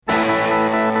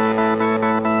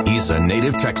He's a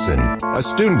native Texan, a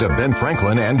student of Ben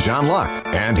Franklin and John Locke,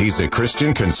 and he's a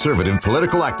Christian conservative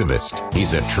political activist.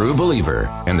 He's a true believer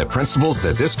in the principles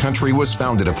that this country was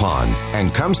founded upon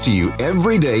and comes to you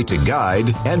every day to guide,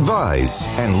 advise,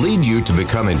 and lead you to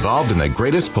become involved in the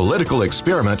greatest political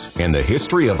experiment in the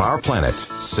history of our planet,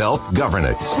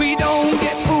 self-governance. We don't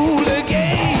get fooled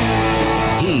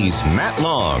again. He's Matt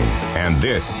Long, and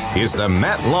this is The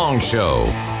Matt Long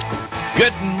Show.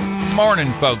 Good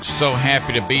morning, folks. So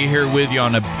happy to be here with you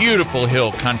on a beautiful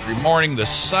hill country morning. The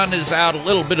sun is out, a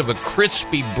little bit of a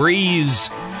crispy breeze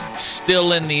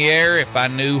still in the air. If I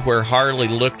knew where Harley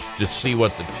looked to see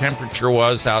what the temperature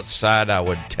was outside, I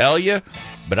would tell you.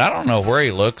 But I don't know where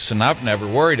he looks, and I've never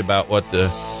worried about what the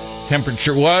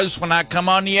temperature was when I come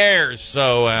on the air.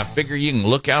 So I figure you can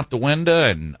look out the window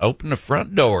and open the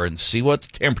front door and see what the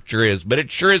temperature is. But it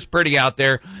sure is pretty out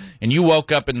there. And you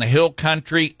woke up in the hill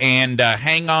country, and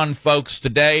hang on, folks.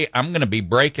 Today I'm going to be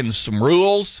breaking some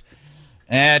rules.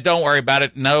 Don't worry about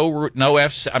it.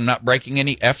 I'm not breaking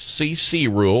any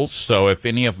FCC rules. So if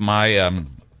any of my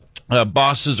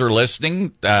bosses are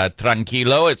listening,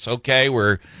 tranquilo, it's okay.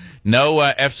 We're no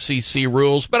FCC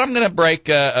rules, but I'm going to break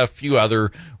a few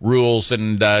other rules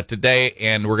and today,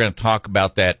 and we're going to talk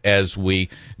about that as we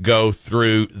go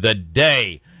through the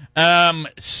day.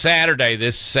 This Saturday,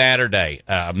 this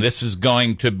is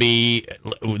going to be,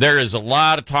 there is a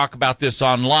lot of talk about this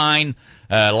online,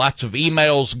 lots of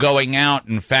emails going out.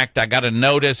 In fact, I got a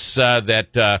notice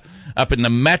that up in the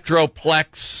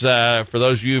Metroplex, for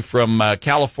those of you from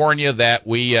California, that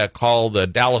we call the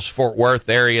Dallas-Fort Worth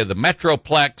area the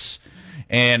Metroplex.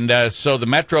 And so the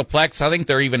Metroplex, I think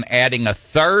they're even adding a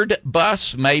third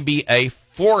bus, maybe a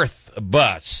fourth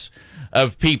bus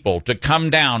of people to come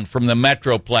down from the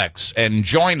Metroplex and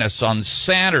join us on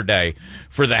Saturday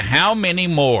for the How Many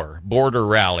More border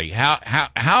rally.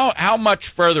 How much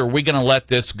further are we going to let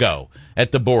this go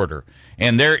at the border?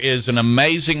 And there is an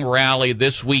amazing rally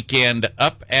this weekend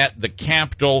up at the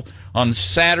Capitol on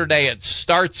Saturday. It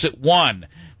starts at 1. I'm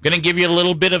going to give you a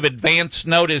little bit of advance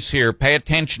notice here. Pay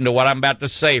attention to what I'm about to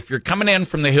say. If you're coming in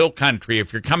from the hill country,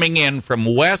 if you're coming in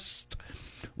from west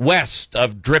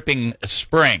of Dripping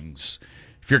Springs,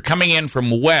 if you're coming in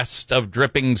from west of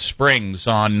Dripping Springs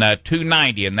on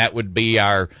 290, and that would be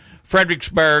our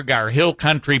Fredericksburg, our hill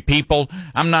country people.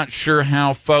 I'm not sure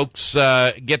how folks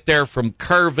get there from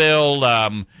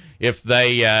Kerrville. If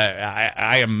they,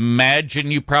 I imagine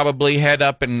you probably head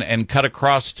up and cut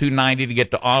across 290 to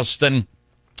get to Austin.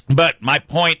 But my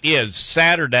point is,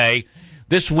 Saturday,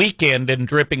 this weekend in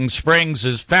Dripping Springs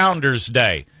is Founders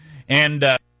Day. And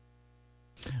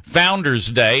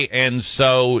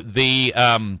so they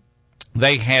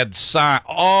had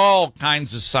all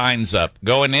kinds of signs up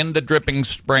going into Dripping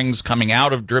Springs, coming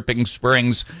out of Dripping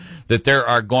Springs, that there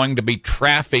are going to be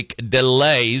traffic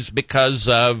delays because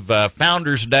of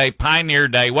Founders Day, Pioneer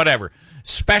Day, whatever.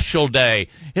 Special day.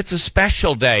 It's a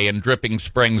special day in Dripping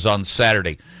Springs on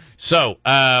Saturday. So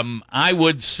I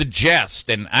would suggest,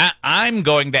 and I'm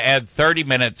going to add 30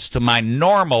 minutes to my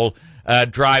normal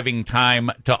driving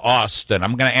time to Austin.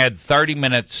 I'm going to add 30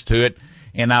 minutes to it.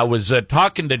 And I was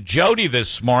talking to Jody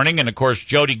this morning, and, of course,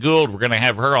 Jody Gould, we're going to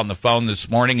have her on the phone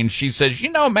this morning, and she says,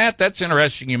 Matt, that's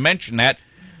interesting you mentioned that.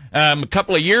 A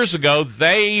couple of years ago,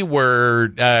 they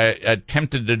were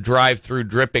attempted to drive through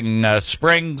Dripping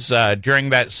Springs during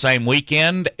that same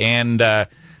weekend, and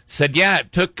said, yeah,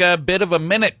 it took a bit of a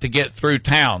minute to get through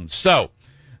town. So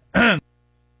there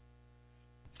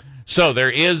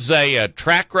is a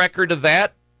track record of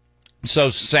that. So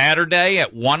Saturday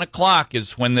at 1 o'clock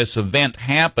is when this event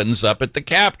happens up at the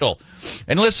Capitol.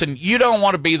 And listen, you don't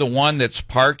want to be the one that's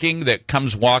parking that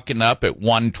comes walking up at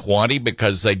 1:20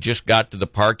 because they just got to the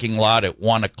parking lot at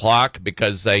 1 o'clock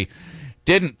because they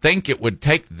didn't think it would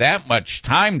take that much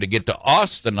time to get to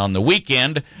Austin on the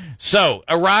weekend. So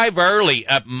arrive early.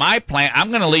 My plan, I'm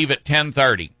going to leave at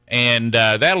 10:30, and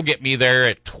that'll get me there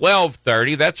at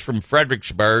 12:30. That's from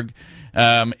Fredericksburg.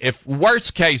 If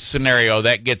worst case scenario,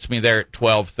 that gets me there at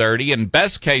 12:30, and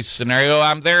best case scenario,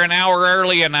 I'm there an hour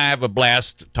early, and I have a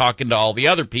blast talking to all the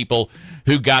other people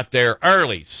who got there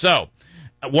early. So,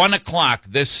 1 o'clock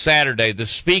this Saturday, the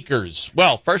speakers.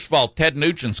 Well, first of all, Ted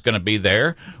Nugent's going to be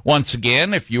there once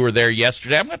again. If you were there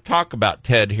yesterday, I'm going to talk about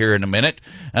Ted here in a minute.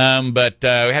 But we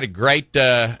had a great,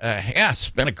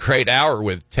 spent a great hour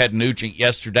with Ted Nugent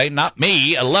yesterday. Not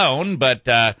me alone, but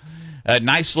a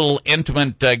nice little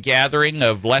intimate gathering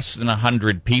of less than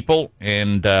 100 people,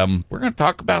 and we're going to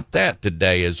talk about that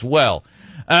today as well.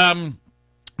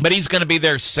 But he's going to be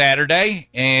there Saturday,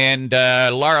 and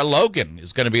Lara Logan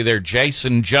is going to be there.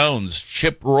 Jason Jones,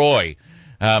 Chip Roy,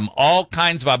 All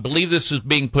kinds of, I believe this is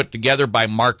being put together by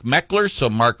Mark Meckler, so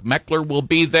Mark Meckler will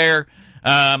be there.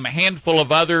 A handful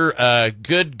of other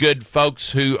good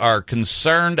folks who are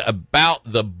concerned about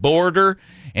the border,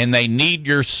 and they need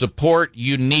your support.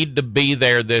 You need to be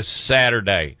there this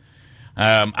Saturday.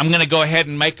 I'm going to go ahead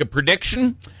and make a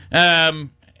prediction.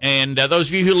 And those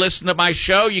of you who listen to my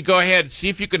show, you go ahead and see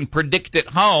if you can predict at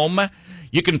home.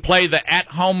 You can play the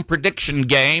at-home prediction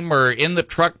game or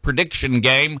in-the-truck prediction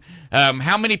game.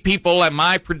 How many people am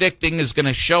I predicting is going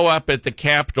to show up at the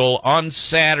Capitol on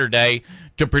Saturday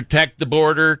to protect the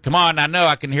border? Come on, I know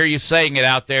I can hear you saying it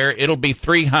out there. It'll be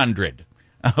 300.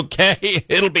 Okay?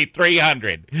 It'll be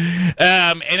 300.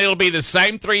 And it'll be the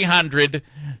same 300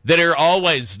 that are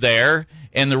always there.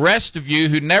 And the rest of you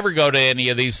who never go to any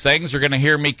of these things are going to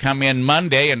hear me come in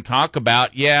Monday and talk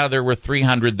about, yeah, there were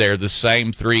 300 there, the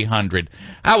same 300.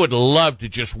 I would love to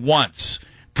just once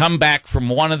come back from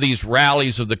one of these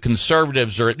rallies of the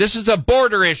conservatives, or this is a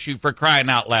border issue for crying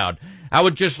out loud. I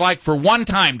would just like for one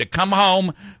time to come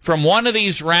home from one of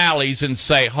these rallies and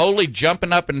say, holy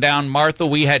jumping up and down, Martha,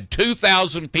 we had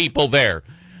 2,000 people there.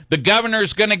 The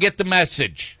governor's going to get the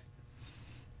message.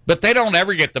 But they don't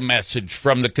ever get the message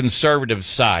from the conservative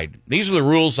side. These are the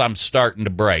rules I'm starting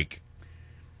to break.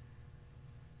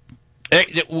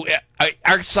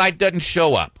 Our side doesn't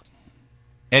show up.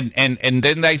 And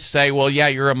then they say, well, yeah,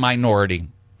 you're a minority.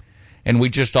 And we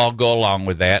just all go along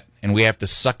with that. And we have to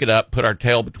suck it up, put our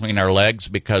tail between our legs,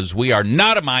 because we are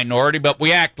not a minority, but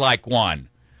we act like one.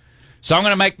 So I'm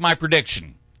going to make my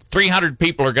prediction. 300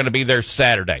 people are going to be there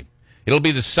Saturday. It'll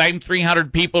be the same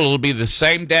 300 people. It'll be the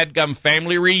same dadgum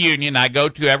family reunion I go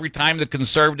to every time the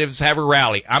conservatives have a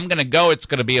rally. I'm going to go. It's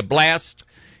going to be a blast,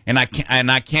 and I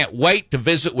can't wait to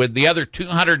visit with the other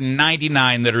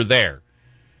 299 that are there.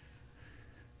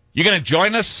 You going to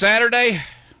join us Saturday?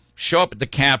 Show up at the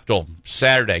Capitol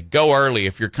Saturday. Go early.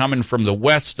 If you're coming from the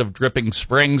west of Dripping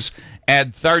Springs,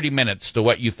 add 30 minutes to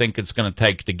what you think it's going to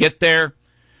take to get there.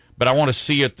 But I want to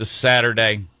see you at the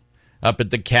Saturday up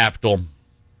at the Capitol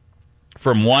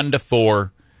from 1 to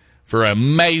 4 for an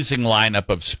amazing lineup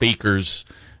of speakers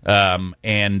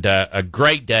and a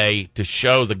great day to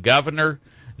show the governor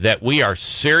that we are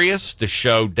serious, to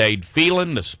show Dade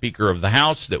Phelan, the Speaker of the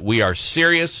House, that we are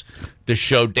serious, to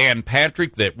show Dan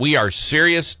Patrick that we are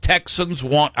serious. Texans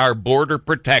want our border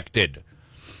protected.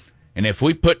 And if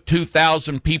we put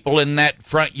 2,000 people in that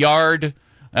front yard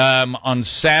on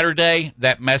Saturday,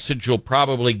 that message will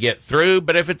probably get through.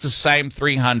 But if it's the same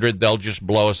 300, they'll just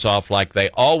blow us off like they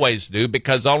always do,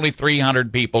 because only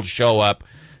 300 people show up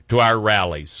to our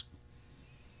rallies.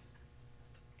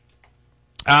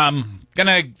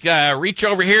 Gonna reach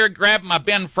over here, grab my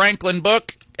Ben Franklin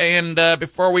book, and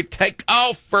before we take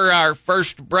off for our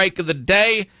first break of the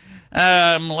day,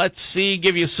 let's see,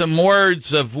 give you some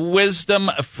words of wisdom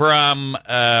from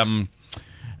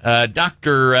Poor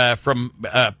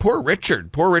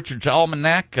Richard's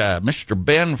Almanac, Mr.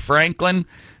 Ben Franklin.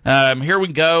 Here we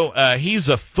go. He's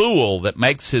a fool that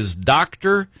makes his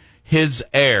doctor his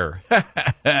heir.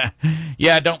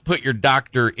 Yeah, don't put your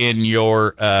doctor in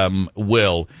your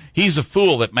will. He's a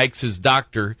fool that makes his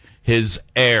doctor his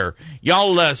heir.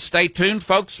 Y'all stay tuned,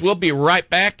 folks. We'll be right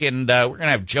back, and we're going to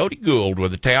have Jody Gould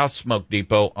with the Taos Smoke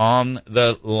Depot on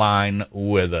the line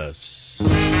with us.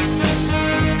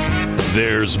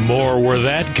 There's more where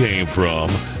that came from.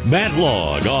 Matt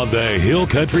Long on the Hill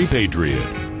Country Patriot.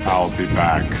 I'll be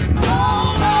back.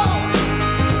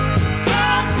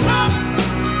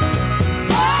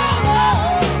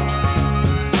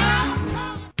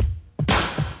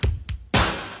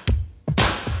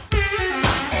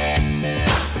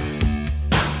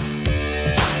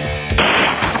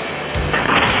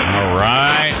 All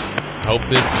right. Hope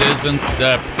this isn't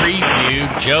the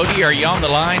preview. Jody, are you on the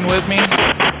line with me?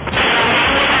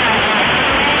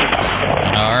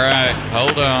 All right,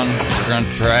 hold on. We're going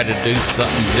to try to do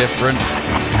something different.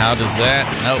 How does that?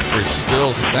 Nope, we're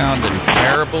still sounding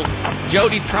terrible.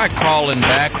 Jody, try calling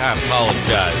back. I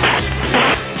apologize.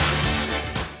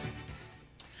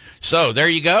 So, there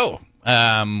you go.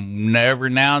 Every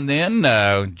now and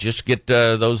then, just get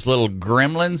those little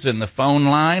gremlins in the phone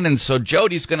line. And so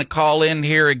Jody's going to call in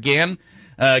here again,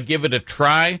 give it a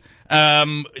try.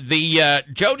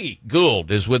 Jody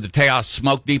Gould is with the Taos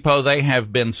Smoke Depot. They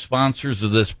have been sponsors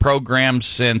of this program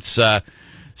since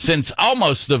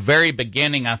almost the very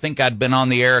beginning. I think I'd been on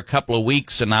the air a couple of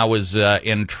weeks, and I was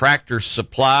in Tractor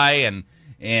Supply.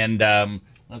 And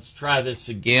let's try this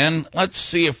again. Let's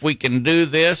see if we can do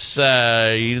this.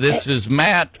 This is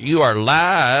Matt. You are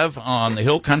live on the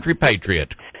Hill Country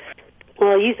Patriot.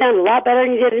 Well, you sound a lot better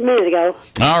than you did a minute ago.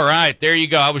 All right, there you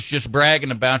go. I was just bragging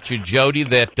about you, Jody,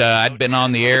 that I'd been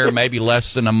on the air maybe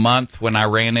less than a month when I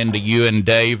ran into you and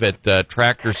Dave at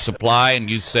Tractor Supply, and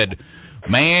you said,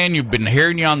 man, you've been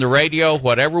hearing you on the radio,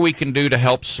 whatever we can do to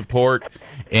help support.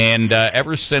 And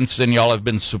ever since then, y'all have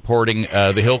been supporting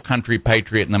the Hill Country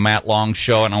Patriot and the Matt Long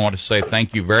Show, and I want to say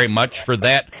thank you very much for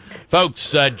that.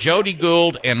 Folks, Jody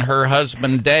Gould and her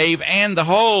husband Dave and the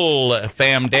whole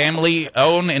family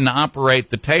own and operate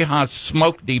the Tejas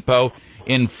Smoke Depot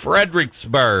in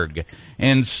Fredericksburg.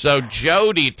 And so,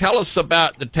 Jody, tell us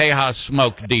about the Tejas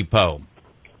Smoke Depot.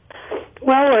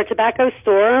 Well, we're a tobacco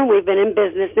store. We've been in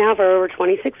business now for over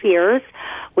 26 years.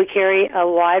 We carry a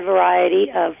wide variety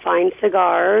of fine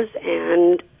cigars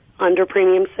and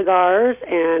under-premium cigars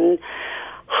and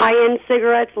high-end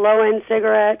cigarettes, low-end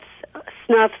cigarettes,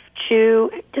 snuffs, chew,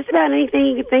 just about anything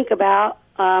you can think about,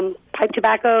 pipe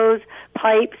tobaccos,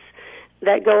 pipes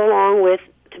that go along with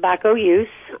tobacco use.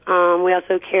 We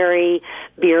also carry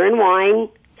beer and wine,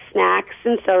 snacks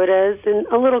and sodas, and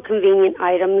a little convenience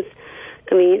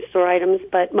store items,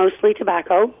 but mostly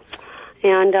tobacco.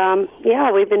 And,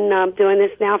 we've been doing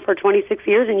this now for 26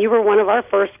 years, and you were one of our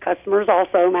first customers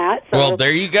also, Matt. So well,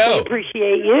 there you go. We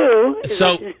appreciate you.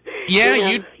 So,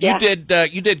 you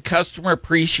did customer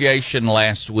appreciation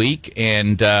last week,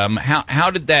 and how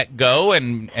did that go?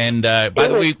 And by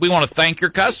the way, we want to thank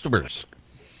your customers.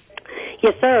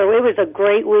 Yes, sir. It was a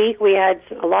great week. We had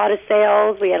a lot of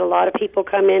sales. We had a lot of people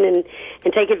come in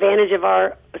and take advantage of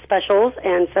our specials.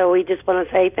 And so we just want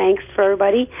to say thanks for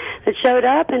everybody that showed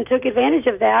up and took advantage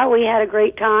of that. We had a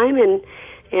great time, and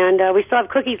we still have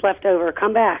cookies left over.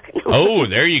 Come back. Oh,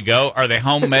 there you go. Are they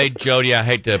homemade, Jody? I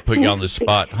hate to put you on the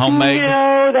spot. Homemade?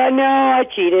 No, I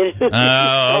cheated.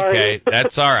 Oh, okay.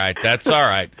 That's all right.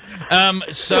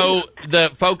 So the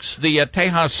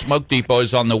Tejas Smoke Depot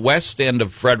is on the west end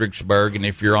of Fredericksburg, and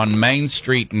if you're on Main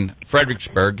Street in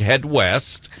Fredericksburg, head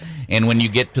west. And when you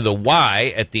get to the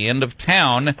Y at the end of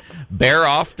town, bear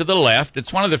off to the left.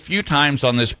 It's one of the few times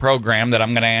on this program that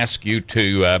I'm going to ask you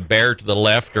to bear to the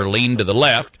left or lean to the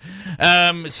left.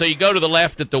 So you go to the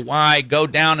left at the Y, go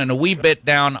down, and a wee bit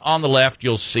down on the left,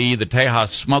 you'll see the Tejas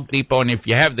Smoke Depot. And if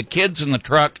you have the kids in the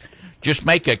truck, just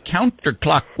make a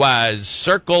counterclockwise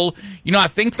circle. You know, I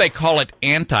think they call it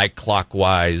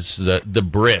anti-clockwise, the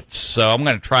Brits. So I'm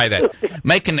going to try that.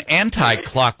 Make an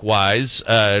anti-clockwise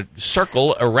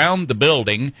circle around the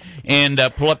building and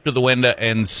pull up to the window,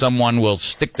 and someone will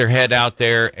stick their head out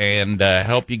there and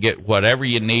help you get whatever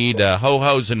you need,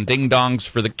 ho-hos and ding-dongs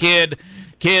for the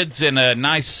kids, and a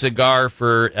nice cigar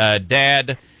for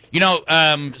Dad. You know,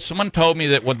 someone told me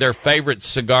that their favorite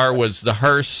cigar was the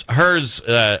hers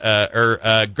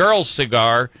girl's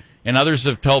cigar, and others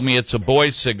have told me it's a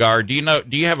boy's cigar. Do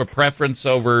you have a preference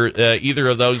over either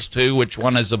of those two? Which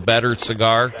one is a better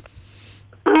cigar?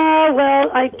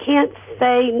 Well, I can't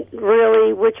say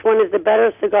really which one is the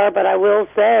better cigar, but I will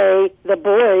say the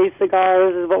boys'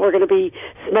 cigars is what we're going to be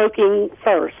smoking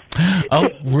first. Oh,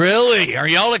 really? Are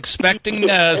y'all expecting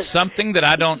something that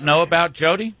I don't know about,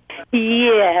 Jody?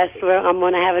 Yes, well, I'm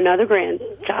going to have another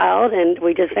grandchild, and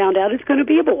we just found out it's going to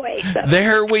be a boy. So.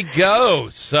 There we go.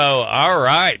 So, all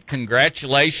right,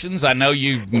 congratulations. I know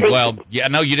you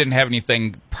didn't have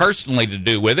anything personally to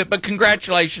do with it, but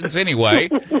congratulations anyway.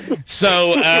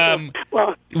 So,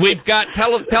 we've got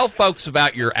tell folks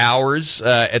about your hours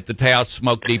at the Tejas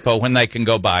Smoke Depot when they can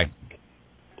go by.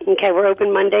 Okay, we're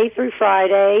open Monday through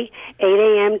Friday, 8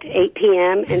 a.m. to 8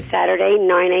 p.m., and Saturday,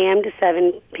 9 a.m. to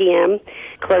 7 p.m.,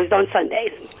 closed on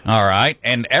Sundays. All right,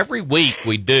 and every week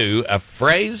we do a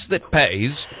phrase that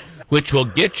pays, which will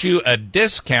get you a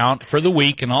discount for the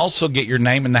week and also get your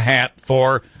name in the hat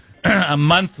for a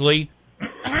monthly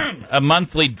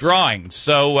drawing.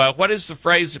 So what is the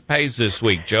phrase that pays this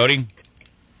week, Jody?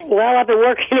 Well, I've been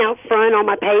working out front on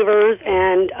my pavers,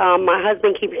 and my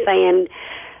husband keeps saying,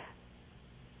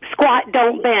 squat,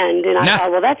 don't bend. And I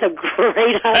thought, well, that's a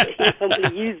great idea. I'm going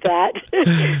to use that. So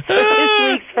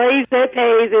this week's phrase that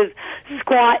pays is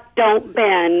squat, don't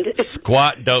bend.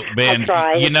 Squat, don't bend.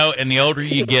 You know, and the older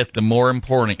you get, the more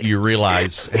important you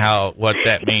realize what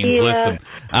that means. Yeah. Listen,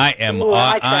 I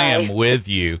am with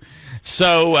you.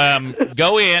 So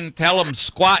go in, tell them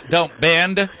squat, don't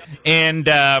bend, and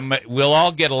we'll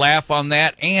all get a laugh on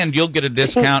that, and you'll get a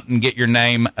discount and get your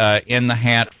name in the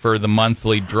hat for the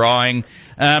monthly drawing.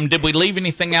 Did we leave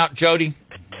anything out, Jody?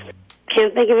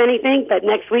 Can't think of anything, but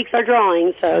next week's our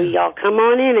drawing, so y'all come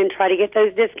on in and try to get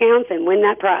those discounts and win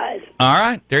that prize. All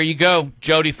right, there you go.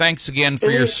 Jody, thanks again for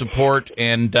your support,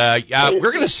 and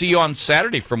we're going to see you on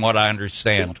Saturday from what I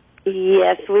understand.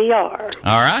 Yes, we are.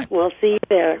 All right. We'll see you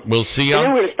there. We'll see you And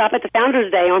then on... we're going to stop at the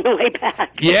Founders Day on the way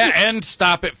back. Yeah, and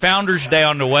stop at Founders Day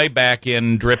on the way back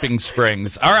in Dripping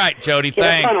Springs. All right, Jody,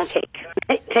 thanks. Get a funnel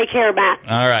cake. Take care, Matt.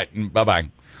 All right,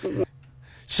 bye-bye.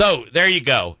 So, there you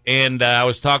go. And I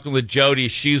was talking with Jody.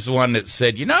 She's the one that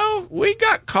said, we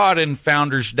got caught in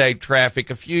Founders Day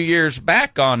traffic a few years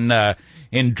back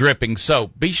in Dripping. So,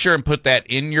 be sure and put that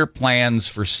in your plans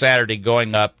for Saturday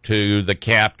going up to the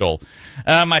Capitol.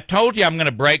 I told you I'm going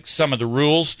to break some of the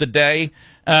rules today.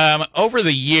 Over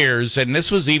the years, and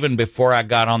this was even before I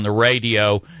got on the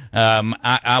radio,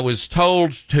 I was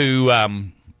told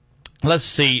to, let's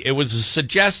see, it was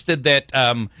suggested that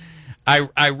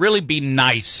I really be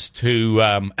nice to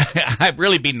I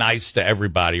really be nice to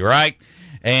everybody, right?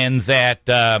 And that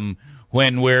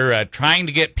when we're trying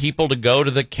to get people to go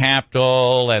to the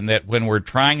Capitol, and that when we're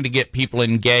trying to get people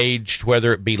engaged,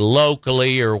 whether it be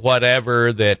locally or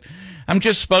whatever, that I'm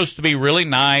just supposed to be really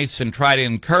nice and try to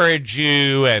encourage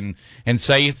you and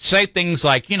say things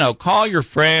like, call your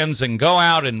friends and go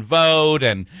out and vote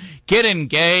and get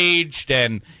engaged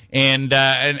and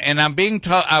I'm being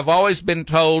told, I've always been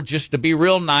told just to be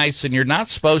real nice, and you're not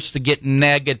supposed to get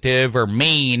negative or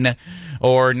mean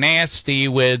or nasty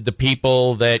with the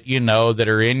people that that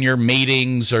are in your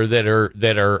meetings or that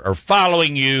are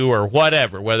following you or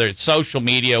whatever, whether it's social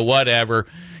media, whatever.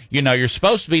 You're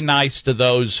supposed to be nice to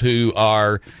those who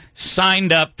are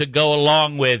signed up to go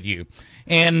along with you.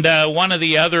 And one of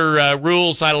the other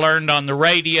rules I learned on the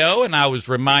radio, and I was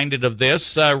reminded of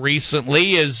this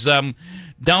recently, is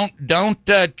don't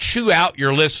chew out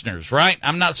your listeners, right?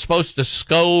 I'm not supposed to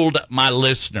scold my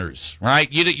listeners, right?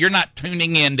 You're not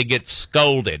tuning in to get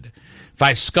scolded. If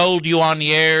I scold you on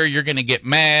the air, you're going to get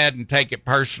mad and take it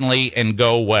personally and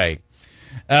go away.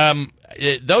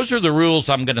 Those are the rules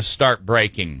I'm going to start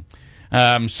breaking.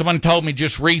 Someone told me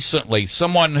just recently,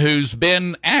 someone who's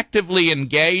been actively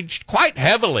engaged quite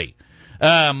heavily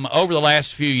over the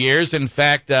last few years. In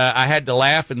fact, I had to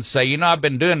laugh and say, I've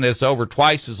been doing this over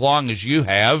twice as long as you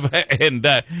have, and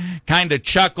kind of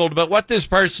chuckled. But what this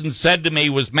person said to me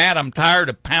was, Matt, I'm tired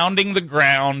of pounding the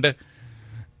ground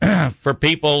for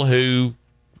people who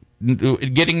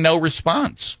getting no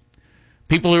response,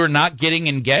 people who are not getting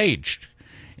engaged.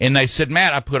 And they said,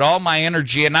 Matt, I put all my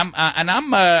energy, and I'm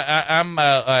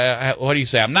what do you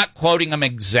say? I'm not quoting them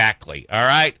exactly, all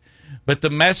right? But the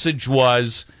message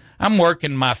was, I'm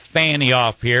working my fanny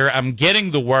off here. I'm getting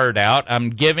the word out.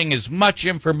 I'm giving as much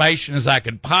information as I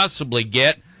could possibly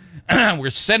get.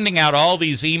 We're sending out all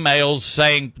these emails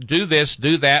saying, do this,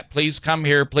 do that, please come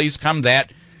here, please come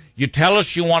that. You tell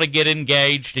us you want to get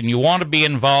engaged and you want to be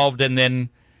involved, and then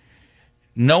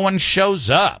no one shows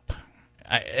up.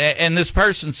 And this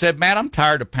person said, Matt, I'm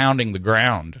tired of pounding the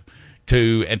ground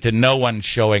to no one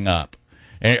showing up,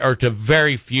 or to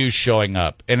very few showing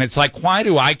up. And it's like, why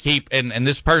do I keep, and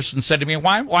this person said to me,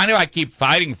 why do I keep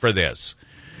fighting for this?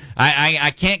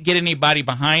 I can't get anybody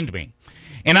behind me.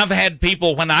 And I've had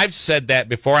people, when I've said that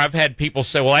before, I've had people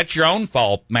say, well, that's your own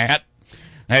fault, Matt.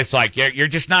 And it's like, you're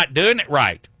just not doing it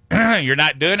right. You're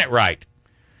not doing it right.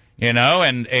 And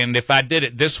if I did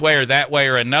it this way or that way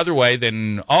or another way,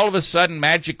 then all of a sudden,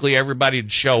 magically, everybody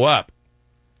would show up.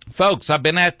 Folks, I've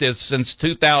been at this since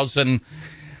 2011.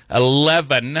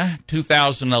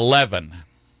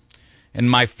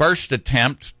 And my first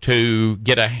attempt to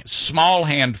get a small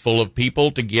handful of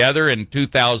people together in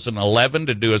 2011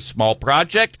 to do a small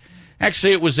project,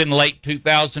 actually, it was in late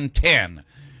 2010.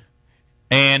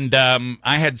 And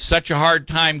I had such a hard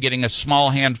time getting a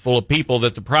small handful of people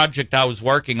that the project I was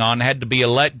working on had to be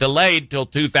delayed till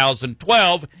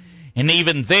 2012. And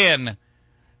even then,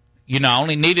 I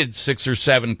only needed 6 or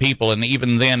 7 people. And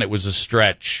even then, it was a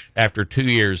stretch after 2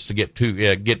 years to get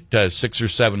 6 or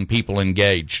 7 people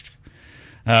engaged.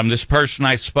 This person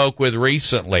I spoke with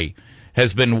recently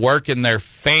has been working their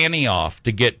fanny off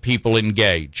to get people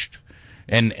engaged.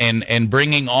 And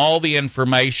bringing all the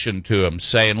information to them,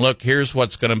 saying, look, here's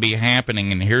what's going to be happening,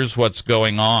 and here's what's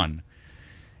going on.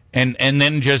 And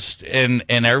then just, and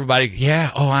everybody,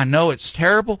 yeah, oh, I know, it's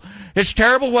terrible. It's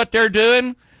terrible what they're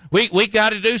doing. We got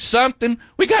to do something.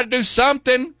 We got to do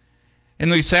something.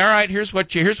 And we say, all right, here's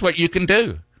what you can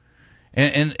do.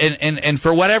 And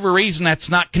for whatever reason, that's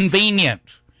not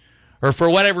convenient. Or for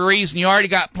whatever reason, you already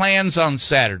got plans on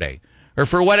Saturday. Or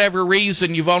for whatever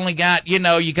reason, you've only got, you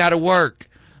got to work.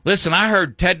 Listen, I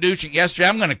heard Ted Ducek yesterday.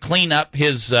 I'm going to clean up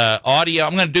his audio.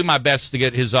 I'm going to do my best to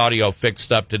get his audio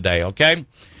fixed up today, okay?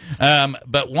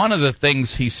 But one of the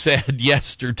things he said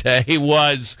yesterday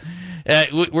was,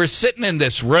 we're sitting in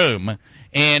this room,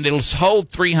 and it'll hold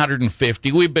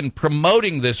 350. We've been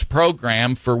promoting this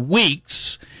program for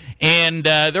weeks, And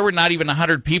there were not even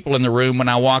 100 people in the room when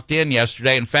I walked in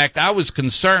yesterday. In fact, I was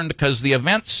concerned because the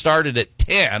event started at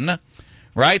 10,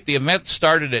 right? The event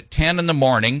started at 10 in the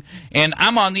morning, and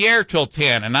I'm on the air till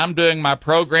 10, and I'm doing my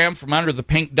program from under the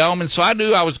Pink Dome, and so I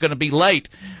knew I was going to be late.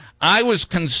 I was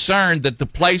concerned that the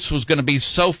place was going to be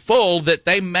so full that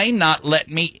they may not let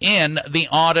me in the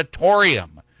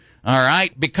auditorium, all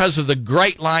right, because of the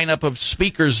great lineup of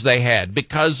speakers they had,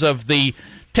 because of the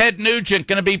Ted Nugent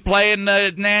going to be playing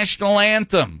the national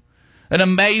anthem, and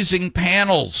amazing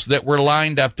panels that were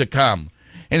lined up to come.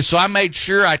 And so I made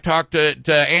sure I talked to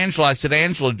Angela. I said,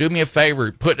 Angela, do me a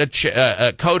favor, put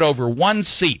a coat over one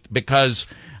seat because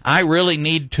I really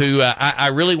need to, I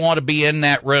really want to be in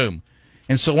that room.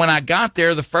 And so when I got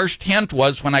there, the first hint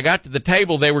was when I got to the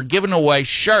table, they were giving away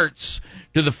shirts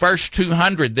to the first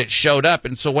 200 that showed up.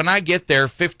 And so when I get there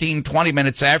 15, 20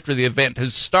 minutes after the event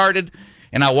has started,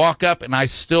 and I walk up and I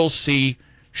still see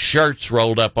shirts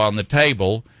rolled up on the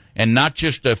table, and not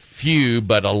just a few,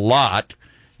 but a lot,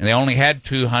 and they only had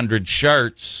 200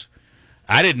 shirts.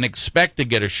 I didn't expect to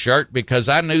get a shirt because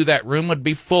I knew that room would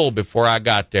be full before I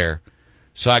got there.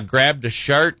 So I grabbed a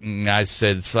shirt, and I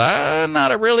said, it's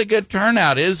not a really good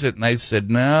turnout, is it? And they said,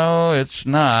 no, it's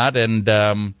not, and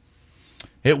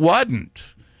it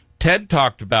wasn't. Ted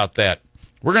talked about that.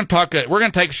 We're going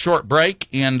to take a short break,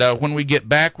 and when we get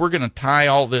back, we're going to tie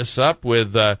all this up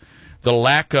with the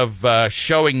lack of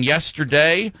showing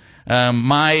yesterday.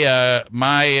 My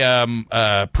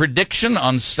prediction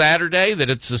on Saturday that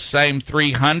it's the same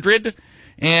 300.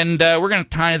 And we're going to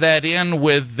tie that in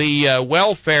with the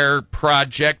welfare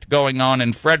project going on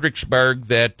in Fredericksburg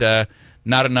that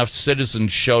not enough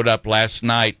citizens showed up last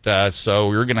night. So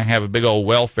we're going to have a big old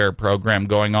welfare program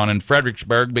going on in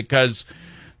Fredericksburg because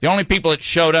the only people that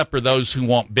showed up are those who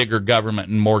want bigger government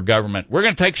and more government. We're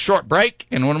going to take a short break,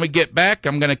 and when we get back,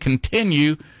 I'm going to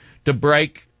continue to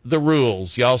break the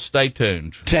rules. Y'all stay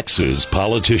tuned. Texas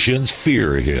politicians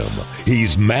fear him.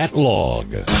 He's Matt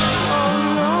Long.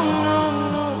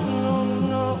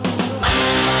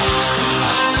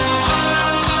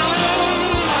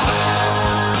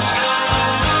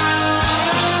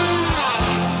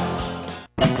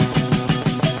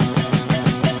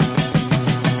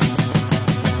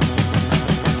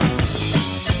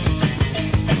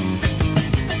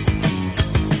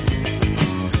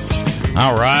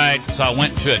 All right, so I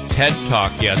went to a TED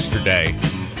Talk yesterday.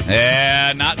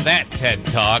 Not that TED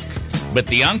Talk, but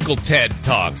the Uncle TED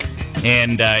Talk.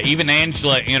 And even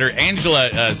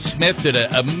Angela Smith did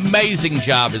an amazing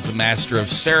job as a master of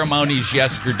ceremonies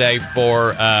yesterday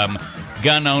for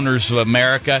Gun Owners of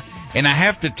America. And I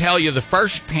have to tell you, the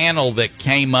first panel that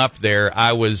came up there,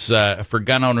 I was for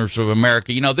Gun Owners of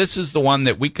America. You know, this is the one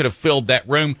that we could have filled that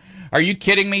room. Are you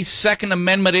kidding me? Second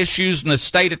Amendment issues in the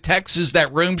state of Texas,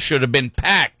 that room should have been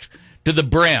packed to the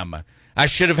brim. I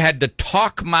should have had to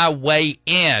talk my way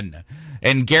in.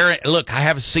 And Garrett, look, I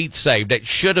have a seat saved. It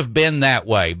should have been that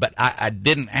way, but I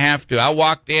didn't have to. I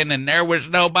walked in and there was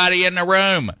nobody in the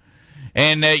room.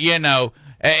 And,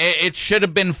 it should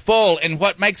have been full. And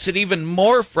what makes it even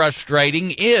more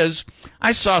frustrating is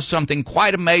I saw something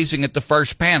quite amazing at the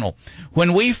first panel.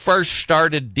 When we first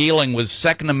started dealing with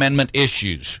Second Amendment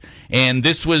issues, and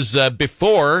this was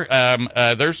before,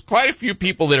 there's quite a few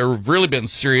people that have really been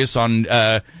serious on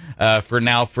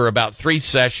for about 3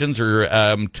 sessions or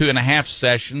 2.5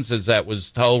 sessions, as that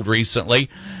was told recently.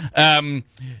 But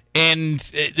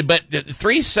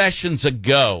 3 sessions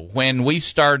ago, when we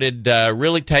started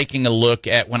really taking a look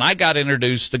at, when I got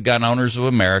introduced to Gun Owners of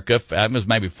America, it was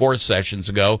maybe 4 sessions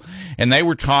ago, and they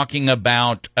were talking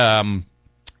about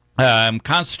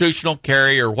constitutional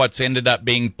carry, or what's ended up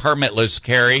being permitless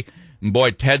carry. And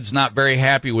boy, Ted's not very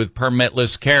happy with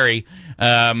permitless carry.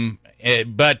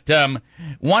 But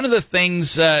one of the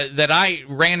things that I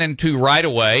ran into right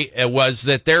away was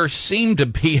that there seemed to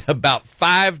be about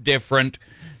 5 different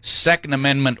Second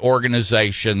Amendment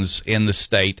organizations in the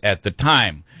state at the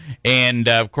time. And,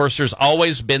 of course, there's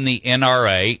always been the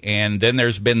NRA, and then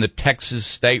there's been the Texas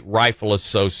State Rifle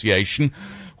Association,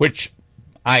 which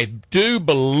I do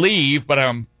believe, but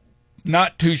I'm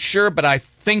not too sure, but I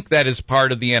think that is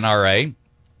part of the NRA,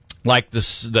 like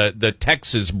the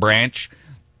Texas branch.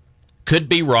 Could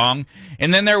be wrong.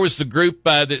 And then there was the group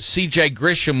that C.J.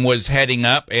 Grisham was heading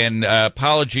up, and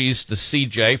apologies to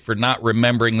C.J. for not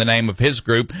remembering the name of his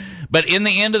group. But in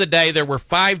the end of the day, there were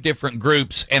 5 different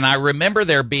groups, and I remember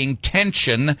there being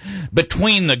tension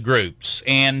between the groups.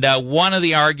 And one of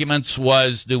the arguments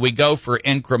was, do we go for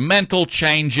incremental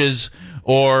changes,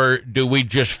 or do we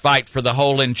just fight for the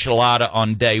whole enchilada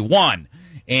on day one?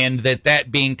 and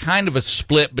that being kind of a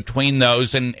split between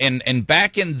those. And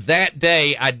back in that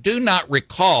day, I do not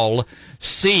recall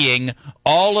seeing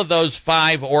all of those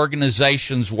 5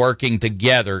 organizations working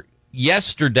together.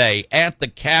 Yesterday at the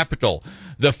Capitol,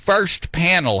 the first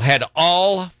panel had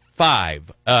all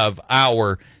 5 of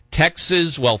our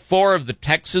Texas, 4 of the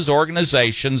Texas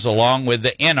organizations, along with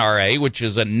the NRA, which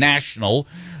is a national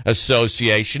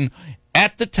association,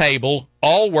 at the table,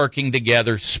 all working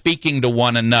together, speaking to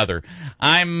one another.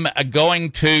 I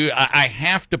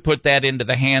have to put that into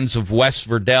the hands of Wes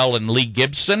Verdell and Lee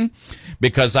Gibson,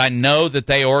 because I know that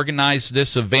they organized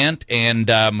this event and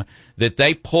that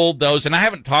they pulled those, and I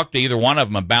haven't talked to either one of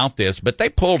them about this, but they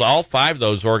pulled all 5 of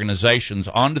those organizations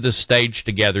onto the stage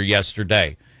together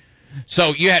yesterday.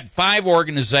 So you had 5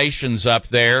 organizations up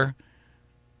there,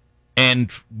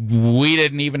 and we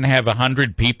didn't even have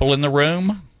 100 people in the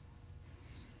room.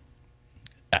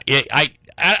 I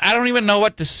don't even know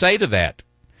what to say to that.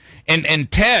 And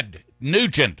Ted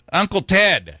Nugent, Uncle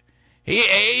Ted,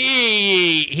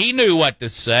 he knew what to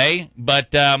say,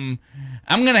 but I'm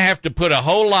going to have to put a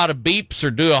whole lot of beeps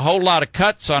or do a whole lot of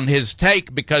cuts on his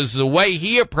take, because the way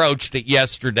he approached it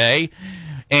yesterday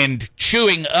and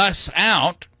chewing us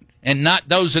out, and not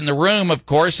those in the room, of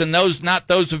course, and not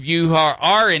those of you who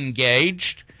are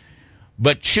engaged,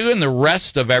 but chewing the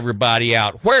rest of everybody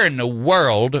out. Where in the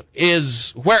world are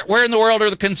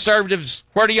the conservatives?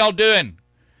 What are y'all doing?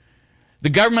 The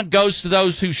government goes to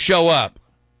those who show up.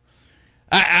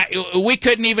 We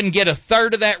couldn't even get a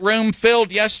third of that room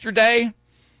filled yesterday.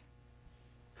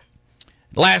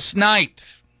 Last night,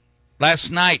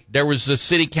 there was the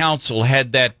city council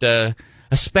had that a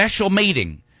special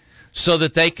meeting so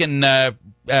that they can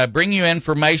bring you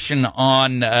information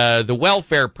on the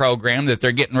welfare program that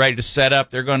they're getting ready to set up.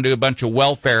 They're going to do a bunch of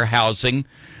welfare housing.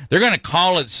 They're going to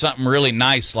call it something really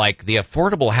nice, like the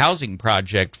Affordable Housing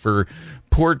Project for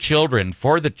poor children,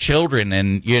 for the children,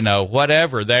 and,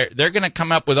 whatever. They're going to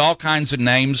come up with all kinds of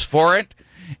names for it.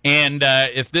 And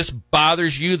if this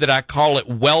bothers you that I call it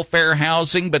welfare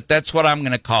housing, but that's what I'm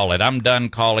going to call it. I'm done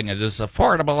calling it this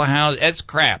affordable housing. It's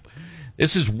crap.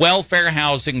 This is welfare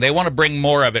housing. They want to bring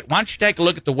more of it. Why don't you take a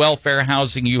look at the welfare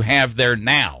housing you have there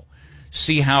now?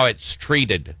 See how it's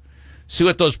treated. See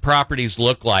what those properties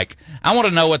look like. I want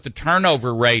to know what the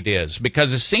turnover rate is,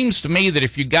 because it seems to me that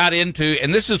if you got into,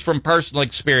 and this is from personal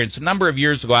experience, a number of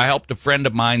years ago I helped a friend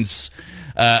of mine's,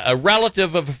 a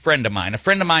relative of a friend of mine. A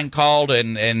friend of mine called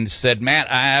and said, Matt,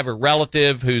 I have a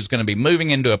relative who's going to be moving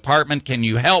into an apartment. Can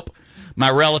you help my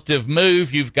relative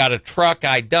move? You've got a truck,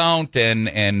 I don't,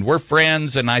 and we're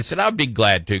friends. And I said, I'd be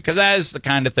glad to, because that is the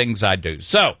kind of things I do.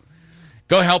 So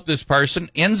go help this person.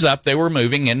 Ends up they were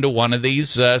moving into one of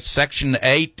these Section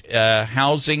 8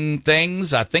 housing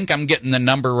things. I think I'm getting the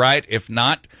number right. If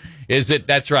not,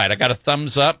 that's right. I got a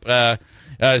thumbs up.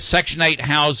 Section 8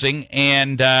 housing,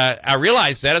 and I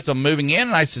realized that as I'm moving in,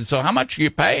 and I said, so how much are you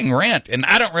paying rent? And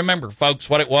I don't remember, folks,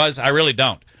 what it was. I really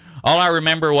don't. All I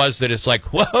remember was that it's like,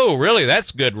 whoa, really,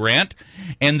 that's good rent.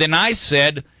 And then I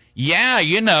said, yeah,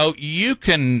 you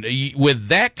can, with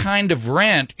that kind of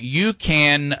rent, you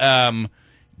can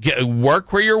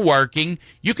work where you're working.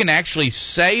 You can actually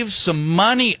save some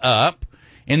money up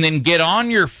and then get on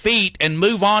your feet and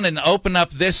move on and open up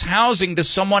this housing to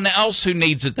someone else who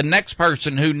needs it, the next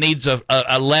person who needs a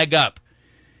leg up.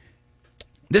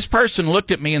 This person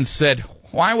looked at me and said,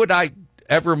 why would I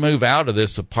ever move out of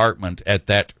this apartment at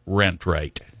that rent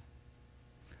rate?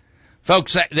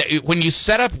 Folks, when you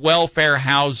set up welfare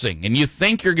housing and you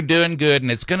think you're doing good and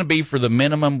it's going to be for the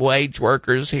minimum wage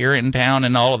workers here in town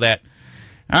and all of that,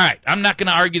 all right, I'm not going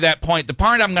to argue that point. The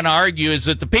point I'm going to argue is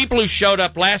that the people who showed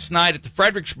up last night at the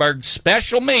Fredericksburg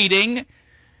special meeting,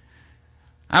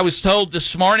 I was told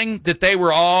this morning that they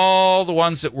were all the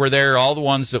ones that were there, all the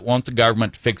ones that want the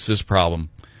government to fix this problem,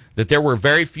 that there were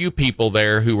very few people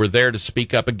there who were there to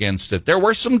speak up against it. There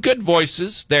were some good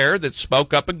voices there that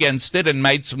spoke up against it and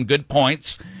made some good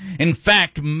points. In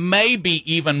fact, maybe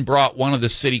even brought one of the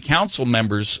city council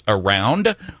members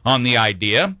around on the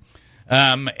idea.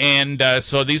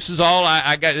 So this is all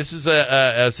I got. This is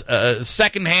a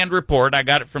secondhand report. I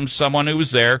got it from someone who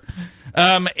was there.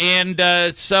 But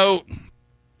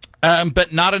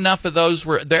not enough of those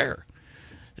were there.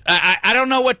 I don't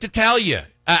know what to tell you.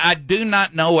 I do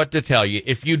not know what to tell you.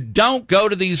 If you don't go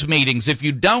to these meetings, if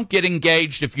you don't get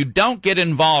engaged, if you don't get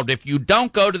involved, if you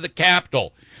don't go to the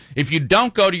Capitol, if you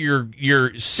don't go to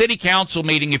your city council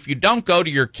meeting, if you don't go to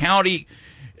your county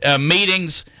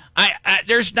meetings,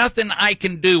 there's nothing I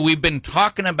can do. We've been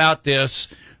talking about this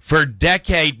for a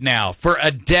decade now,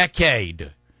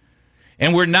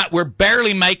 And we're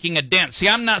barely making a dent. See,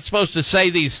 I'm not supposed to say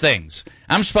these things.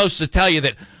 I'm supposed to tell you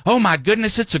that, oh my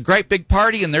goodness, it's a great big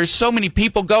party and there's so many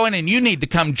people going and you need to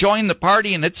come join the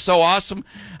party and it's so awesome.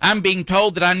 I'm being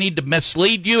told that I need to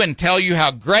mislead you and tell you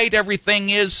how great everything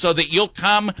is so that you'll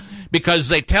come, because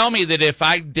they tell me that if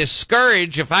I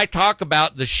talk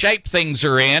about the shape things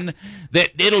are in,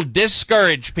 that it'll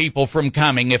discourage people from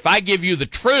coming. If I give you the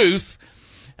truth,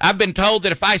 I've been told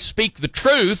that if I speak the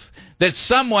truth, that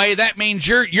some way that means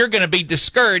you're going to be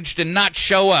discouraged and not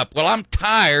show up. Well, I'm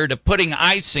tired of putting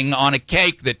icing on a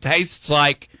cake that tastes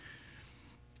like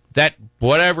that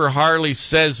whatever Harley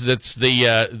says that's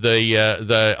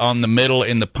the on the middle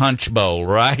in the punch bowl,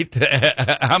 right?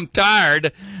 I'm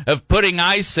tired of putting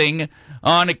icing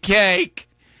on a cake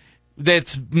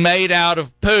that's made out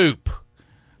of poop.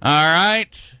 All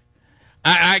right?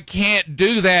 I can't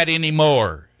do that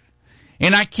anymore.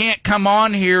 And I can't come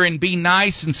on here and be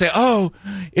nice and say, oh,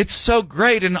 it's so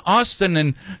great in Austin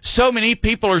and so many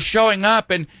people are showing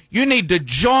up and you need to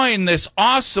join this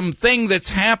awesome thing that's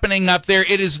happening up there.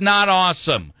 It is not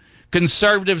awesome.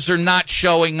 Conservatives are not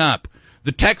showing up.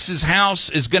 The Texas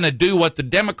House is going to do what the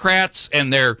Democrats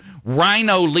and their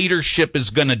rhino leadership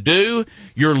is going to do.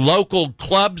 Your local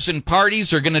clubs and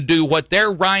parties are going to do what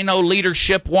their rhino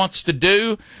leadership wants to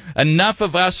do. Enough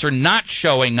of us are not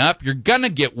showing up. You're going to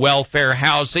get welfare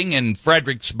housing in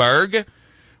Fredericksburg,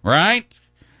 right?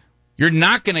 You're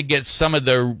not going to get some of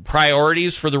the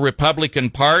priorities for the Republican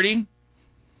Party.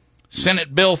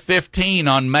 Senate Bill 15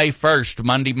 on May 1st,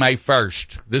 Monday, May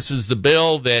 1st. This is the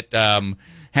bill that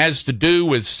has to do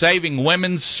with saving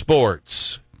women's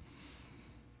sports.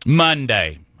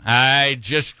 Monday. I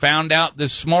just found out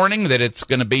this morning that it's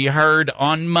going to be heard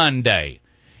on Monday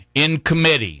in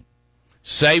committee.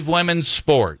 Save women's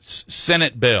sports.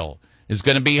 Senate bill is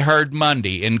going to be heard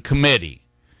Monday in committee.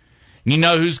 You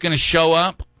know who's going to show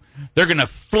up? They're going to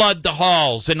flood the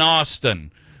halls in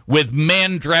Austin with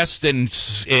men dressed in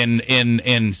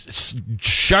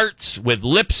shirts with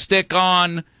lipstick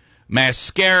on,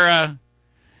 mascara,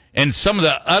 and some of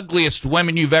the ugliest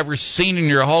women you've ever seen in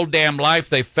your whole damn life.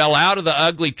 They fell out of the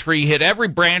ugly tree, hit every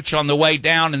branch on the way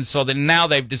down, and so then now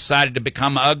they've decided to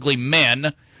become ugly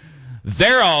men.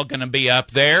 They're all going to be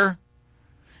up there,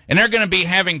 and they're going to be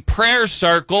having prayer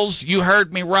circles. You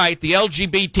heard me right. The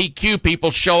LGBTQ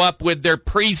people show up with their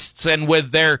priests and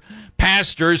with their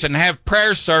pastors and have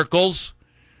prayer circles.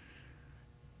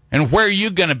 And where are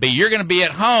you going to be? You're going to be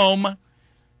at home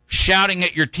shouting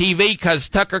at your TV because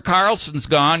Tucker Carlson's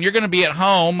gone. You're going to be at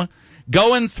home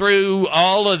going through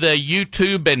all of the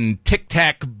YouTube and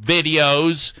TikTok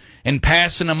videos and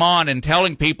passing them on and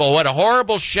telling people what a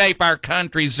horrible shape our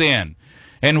country's in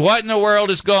and what in the world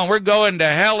is going. We're going to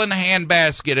hell in a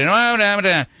handbasket.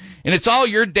 And it's all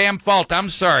your damn fault. I'm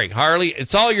sorry, Harley.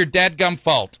 It's all your dadgum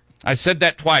fault. I said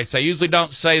that twice. I usually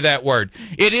don't say that word.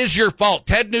 It is your fault.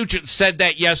 Ted Nugent said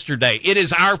that yesterday. It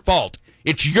is our fault.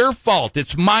 It's your fault.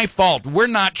 It's my fault. We're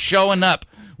not showing up.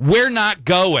 We're not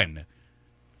going.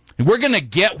 We're going to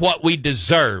get what we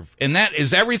deserve. And that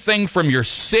is everything from your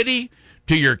city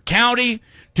to your county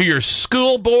to your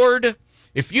school board.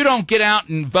 If you don't get out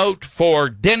and vote for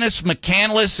Dennis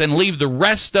McCandless and leave the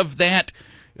rest of that,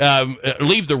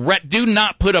 do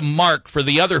not put a mark for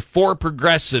the other four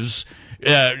progressives,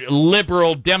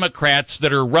 liberal Democrats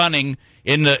that are running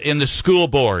in the school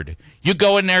board. You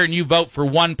go in there and you vote for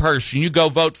one person. You go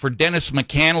vote for Dennis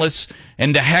McCandless,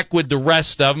 and to heck with the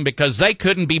rest of them because they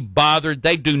couldn't be bothered.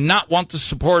 They do not want the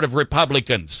support of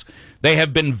Republicans. They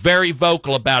have been very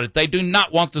vocal about it. They do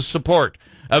not want the support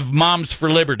of Moms for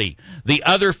Liberty. The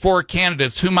other four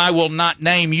candidates, whom I will not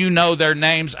name, you know their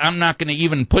names. I'm not going to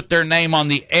even put their name on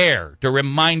the air to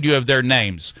remind you of their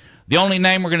names. The only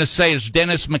name we're going to say is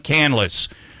Dennis McCandless.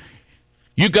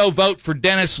 You go vote for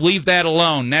Dennis, leave that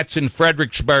alone. That's in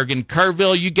Fredericksburg. In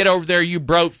Kerrville, you get over there, you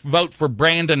vote for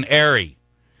Brandon Airy.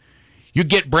 You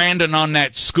get Brandon on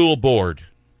that school board.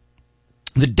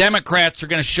 The Democrats are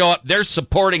going to show up. They're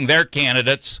supporting their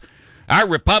candidates. Our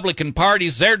Republican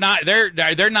parties, they're not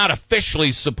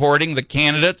officially supporting the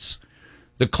candidates.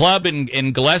 The club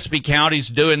in Gillespie County is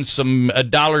doing some a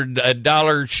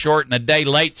dollar short and a day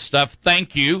late stuff.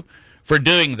 Thank you for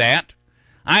doing that.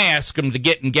 I asked them to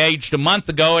get engaged a month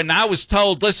ago, and I was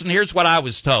told, listen, here's what I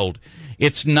was told.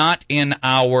 It's not in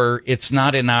our plans,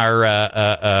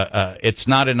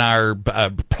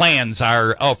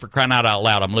 for crying out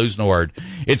loud, I'm losing the word.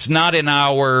 It's not in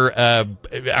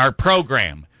our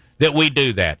program that we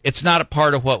do that. It's not a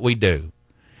part of what we do.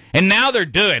 And now they're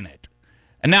doing it.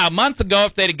 And now a month ago,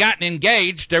 if they'd have gotten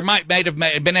engaged, there might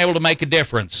have been able to make a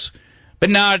difference. But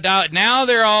now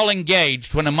they're all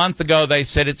engaged when a month ago they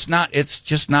said it's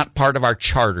just not part of our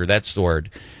charter. That's the word.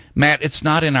 Matt, it's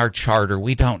not in our charter.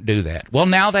 We don't do that. Well,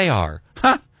 now they are.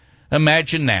 Huh?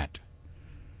 Imagine that.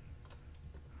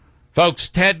 Folks,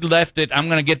 Ted left it. I'm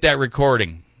going to get that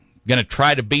recording. Going to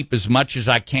try to beep as much as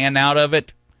I can out of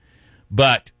it,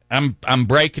 but I'm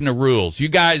breaking the rules. You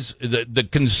guys, the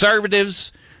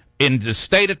conservatives in the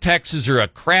state of Texas are a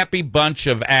crappy bunch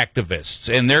of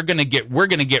activists, and we're going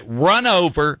to get run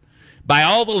over by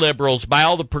all the liberals, by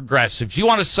all the progressives. You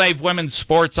want to save women's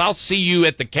sports? I'll see you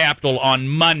at the Capitol on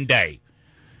Monday.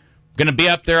 I'm going to be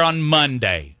up there on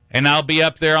Monday, and I'll be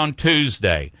up there on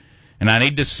Tuesday. And I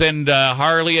need to send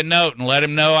Harley a note and let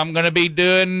him know I'm going to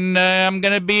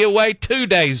be away 2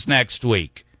 days next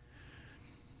week.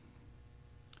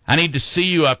 I need to see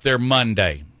you up there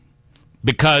Monday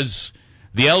because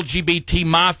the LGBT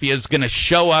mafia is going to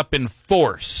show up in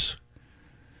force.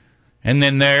 And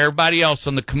then everybody else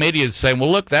on the committee is saying,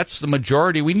 well, look, that's the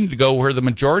majority. We need to go where the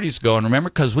majority's going,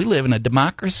 remember, because we live in a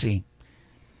democracy.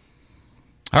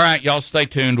 All right, y'all stay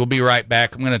tuned. We'll be right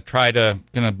back. I'm going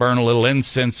to burn a little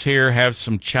incense here, have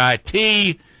some chai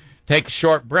tea, take a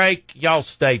short break. Y'all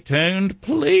stay tuned.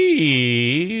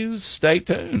 Please stay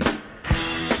tuned.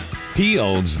 He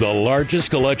owns the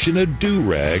largest collection of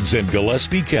do-rags in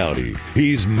Gillespie County.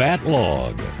 He's Matt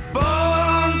Long.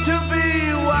 Born to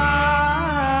be wild.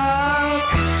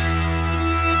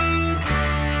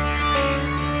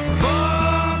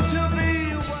 Born to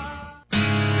be wild.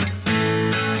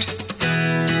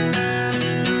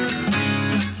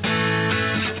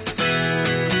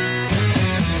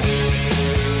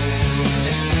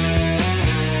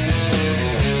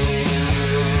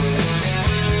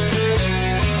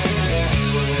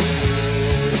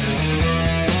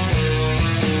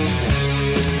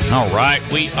 All right,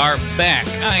 we are back.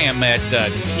 I am at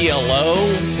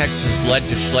TLO, Texas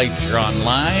Legislature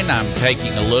Online. I'm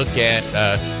taking a look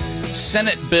at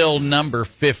Senate Bill number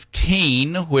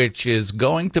 15, which is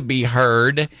going to be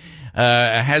heard,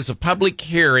 has a public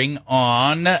hearing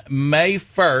on May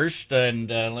 1st. And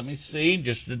let me see,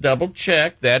 just to double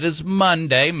check, that is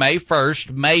Monday, May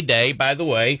 1st, May Day, by the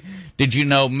way. Did you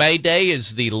know May Day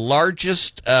is the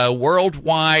largest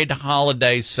worldwide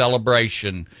holiday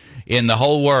celebration in the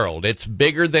whole world? It's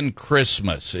bigger than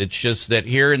Christmas. It's just that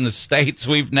here in the States,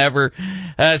 we've never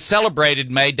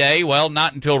celebrated May Day. Well,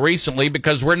 not until recently,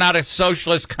 because we're not a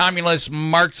socialist, communist,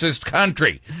 Marxist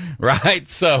country, right?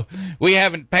 So we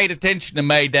haven't paid attention to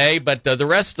May Day, but the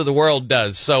rest of the world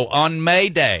does. So on May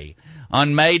Day,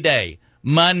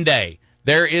 Monday,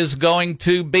 there is going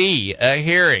to be a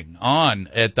hearing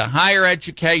at the higher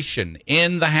education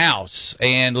in the House.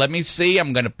 And let me see,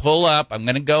 I'm going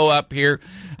to go up here.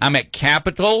 I'm at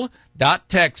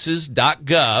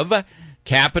capital.texas.gov.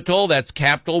 Capital, that's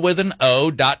capital with an O,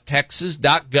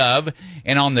 .texas.gov.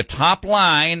 And on the top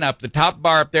line, up the top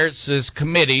bar up there, it says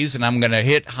committees. And I'm going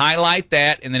to highlight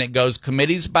that. And then it goes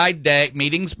committees by date,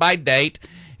 meetings by date.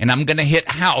 And I'm going to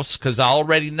hit House because I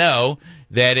already know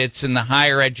that it's in the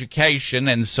higher education.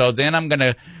 And so then I'm going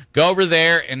to go over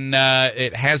there, and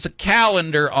it has a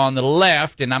calendar on the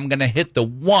left. And I'm going to hit the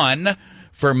 1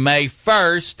 for May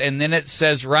 1st, and then it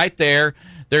says right there,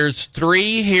 there's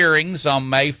 3 hearings on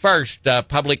May 1st.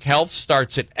 Public health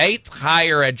starts at 8,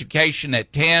 higher education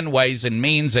at 10, ways and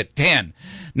means at 10.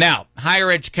 Now,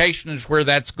 higher education is where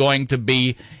that's going to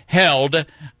be held,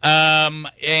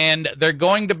 and they're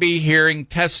going to be hearing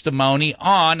testimony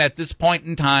on, at this point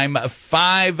in time,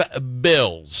 5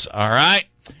 bills, all right?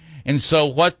 And so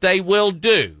what they will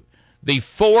do, the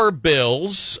 4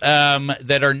 bills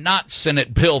that are not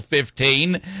Senate Bill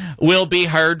 15 will be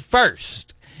heard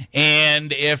first.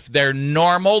 And if they're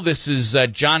normal, this is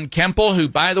John Kemple, who,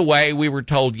 by the way, we were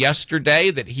told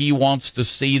yesterday that he wants to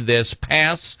see this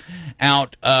pass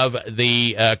out of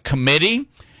the committee,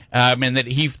 and that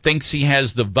he thinks he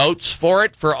has the votes for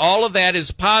it. For all of that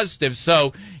is positive.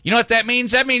 So you know what that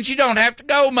means? That means you don't have to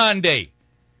go Monday.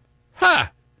 Huh.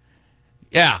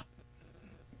 Yeah.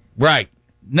 Right.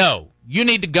 No. You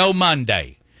need to go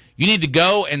Monday. You need to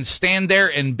go and stand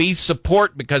there and be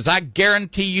support, because I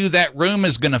guarantee you that room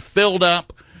is going to fill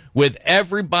up with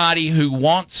everybody who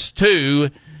wants to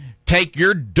take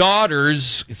your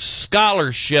daughter's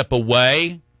scholarship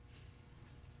away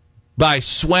by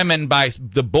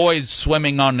the boys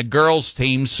swimming on the girls'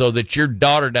 team so that your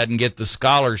daughter doesn't get the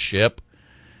scholarship.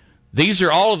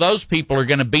 All of those people are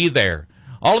going to be there.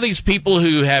 All of these people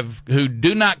who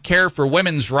do not care for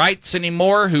women's rights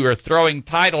anymore, who are throwing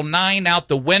Title IX out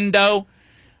the window,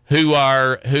 who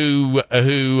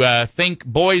think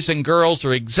boys and girls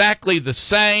are exactly the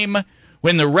same,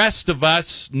 when the rest of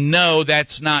us know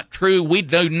that's not true. We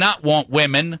do not want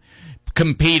men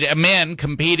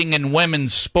competing in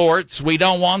women's sports. We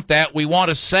don't want that. We want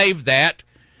to save that.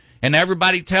 And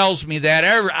everybody tells me that.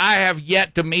 I have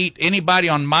yet to meet anybody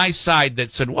on my side that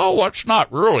said, well, it's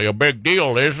not really a big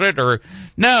deal, is it? Or,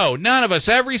 no, none of us,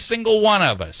 every single one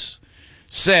of us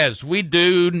says we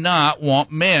do not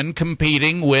want men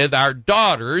competing with our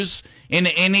daughters in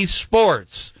any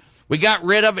sports. We got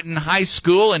rid of it in high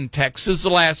school in Texas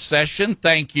the last session,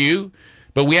 thank you,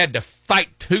 but we had to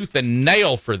fight tooth and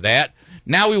nail for that.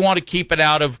 Now we want to keep it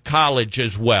out of college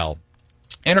as well.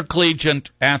 Intercollegiate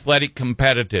athletic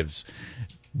competitives,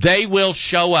 they will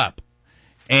show up.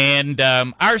 And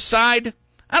our side,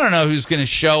 I don't know who's going to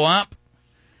show up,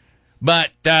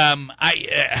 but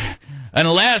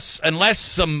unless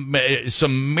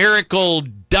some miracle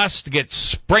dust gets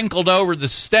sprinkled over the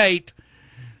state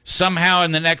somehow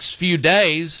in the next few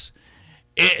days,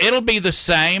 it'll be the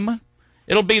same.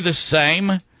 It'll be the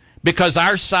same. Because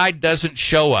our side doesn't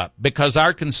show up, because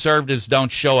our conservatives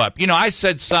don't show up. You know, I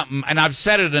said something, and I've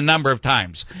said it a number of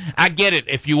times. I get it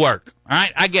if you work, all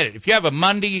right? I get it. If you have a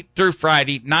Monday through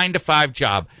Friday, 9 to 5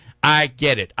 job, I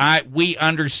get it. We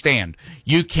understand.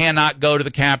 You cannot go to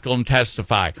the Capitol and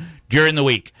testify during the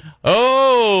week.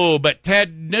 Oh, but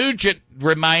Ted Nugent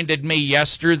reminded me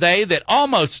yesterday that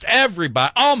almost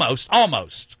everybody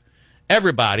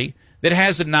that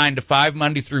has a 9 to 5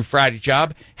 Monday through Friday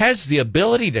job has the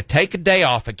ability to take a day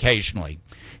off occasionally.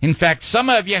 In fact, some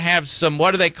of you have some, what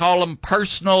do they call them,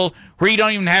 personal, where you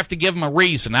don't even have to give them a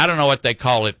reason. I don't know what they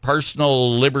call it,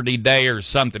 personal Liberty Day or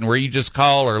something, where you just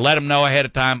call or let them know ahead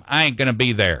of time, I ain't going to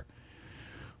be there.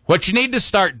 What you need to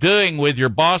start doing with your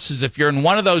bosses, if you're in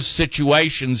one of those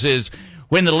situations, is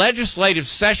when the legislative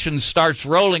session starts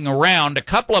rolling around a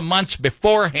couple of months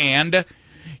beforehand,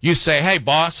 you say, hey,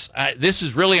 boss, this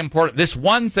is really important. This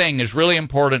one thing is really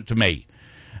important to me.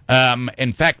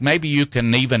 In fact, maybe you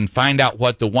can even find out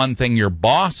what the one thing your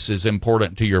boss is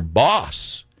important to your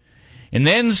boss. And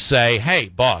then say, hey,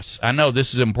 boss, I know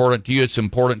this is important to you. It's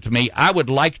important to me. I would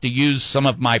like to use some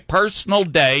of my personal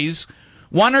days,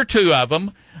 1 or 2 of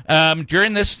them,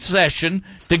 during this session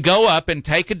to go up and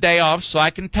take a day off so I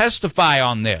can testify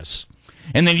on this.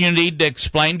 And then you need to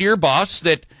explain to your boss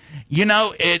that, you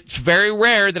know, it's very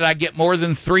rare that I get more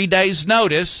than 3 days'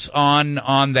 notice on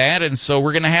that, and so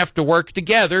we're going to have to work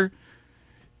together.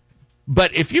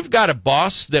 But if you've got a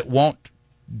boss that won't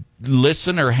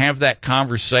listen or have that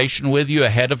conversation with you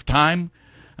ahead of time,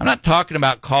 I'm not talking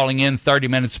about calling in 30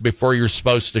 minutes before you're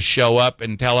supposed to show up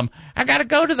and tell them, I got to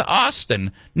go to the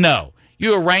Austin. No,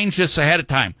 you arrange this ahead of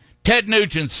time. Ted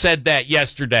Nugent said that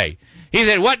yesterday. He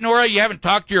said, what in the world, you haven't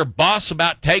talked to your boss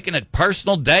about taking a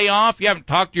personal day off? You haven't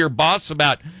talked to your boss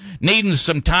about needing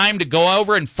some time to go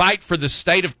over and fight for the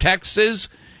state of Texas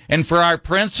and for our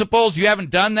principles? You haven't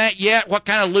done that yet? What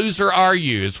kind of loser are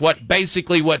you, is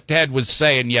basically what Ted was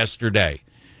saying yesterday.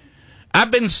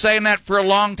 I've been saying that for a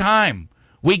long time.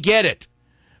 We get it.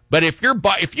 But if you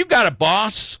got a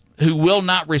boss who will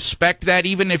not respect that,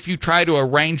 even if you try to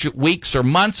arrange it weeks or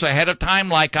months ahead of time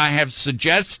like I have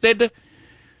suggested,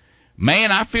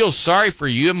 man, I feel sorry for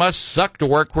you. It must suck to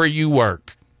work where you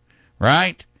work,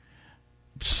 right?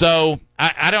 So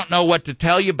I don't know what to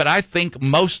tell you, but I think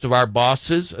most of our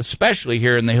bosses, especially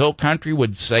here in the Hill Country,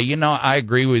 would say, you know, I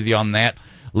agree with you on that.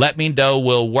 Let me know.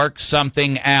 We'll work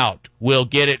something out. We'll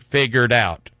get it figured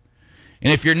out.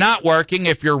 And if you're not working,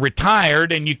 if you're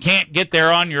retired and you can't get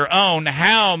there on your own,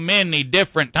 how many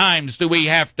different times do we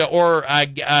have to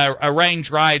arrange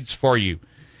rides for you?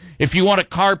 If you want a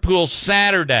carpool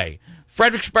Saturday,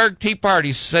 Fredericksburg Tea Party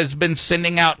has been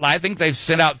sending out, I think they've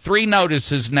sent out 3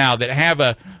 notices now that have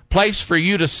a place for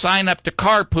you to sign up to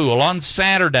carpool on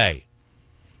Saturday.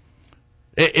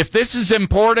 If this is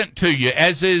important to you,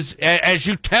 as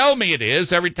you tell me it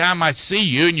is every time I see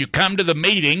you and you come to the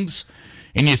meetings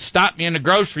and you stop me in the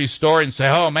grocery store and say,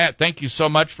 oh, Matt, thank you so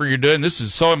much for your doing. This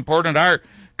is so important. Our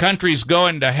country's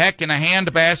going to heck in a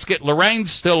handbasket.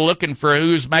 Lorraine's still looking for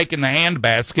who's making the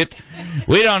handbasket.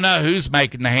 We don't know who's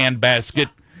making the handbasket.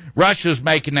 Russia's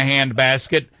making the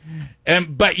handbasket.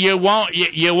 But you won't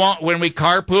when we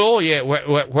carpool. Yeah,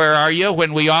 where are you?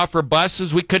 When we offer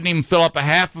buses, we couldn't even fill up a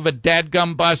half of a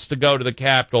dadgum bus to go to the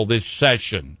Capitol this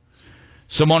session.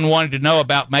 Someone wanted to know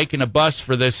about making a bus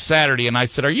for this Saturday, and I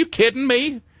said, are you kidding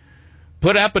me?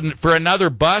 Put up for another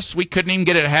bus? We couldn't even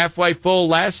get it halfway full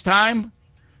last time?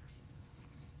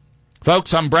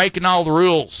 Folks, I'm breaking all the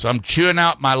rules. I'm chewing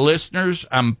out my listeners.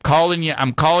 I'm calling you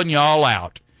all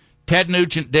out. Ted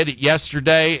Nugent did it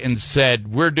yesterday and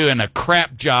said, we're doing a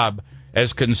crap job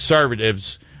as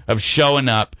conservatives of showing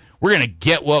up. We're going to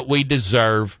get what we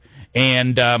deserve.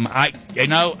 And that's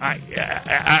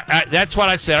what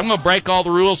I said. I'm going to break all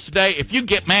the rules today. If you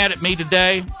get mad at me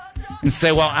today and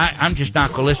say, well, I'm just not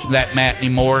going to listen to that Matt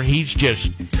anymore. He's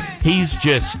just he's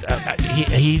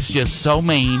just so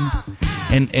mean,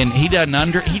 and he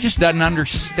just doesn't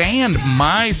understand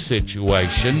my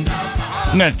situation.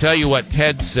 I'm going to tell you what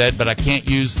Ted said, but I can't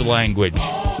use the language.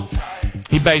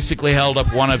 He basically held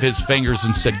up one of his fingers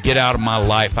and said, "Get out of my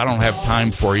life. I don't have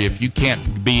time for you. If you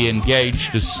can't be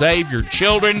engaged to save your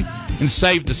children and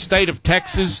save the state of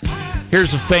Texas,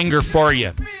 here's a finger for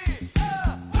you."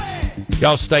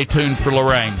 Y'all stay tuned for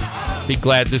Lorraine. Be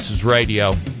glad this is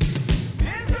radio.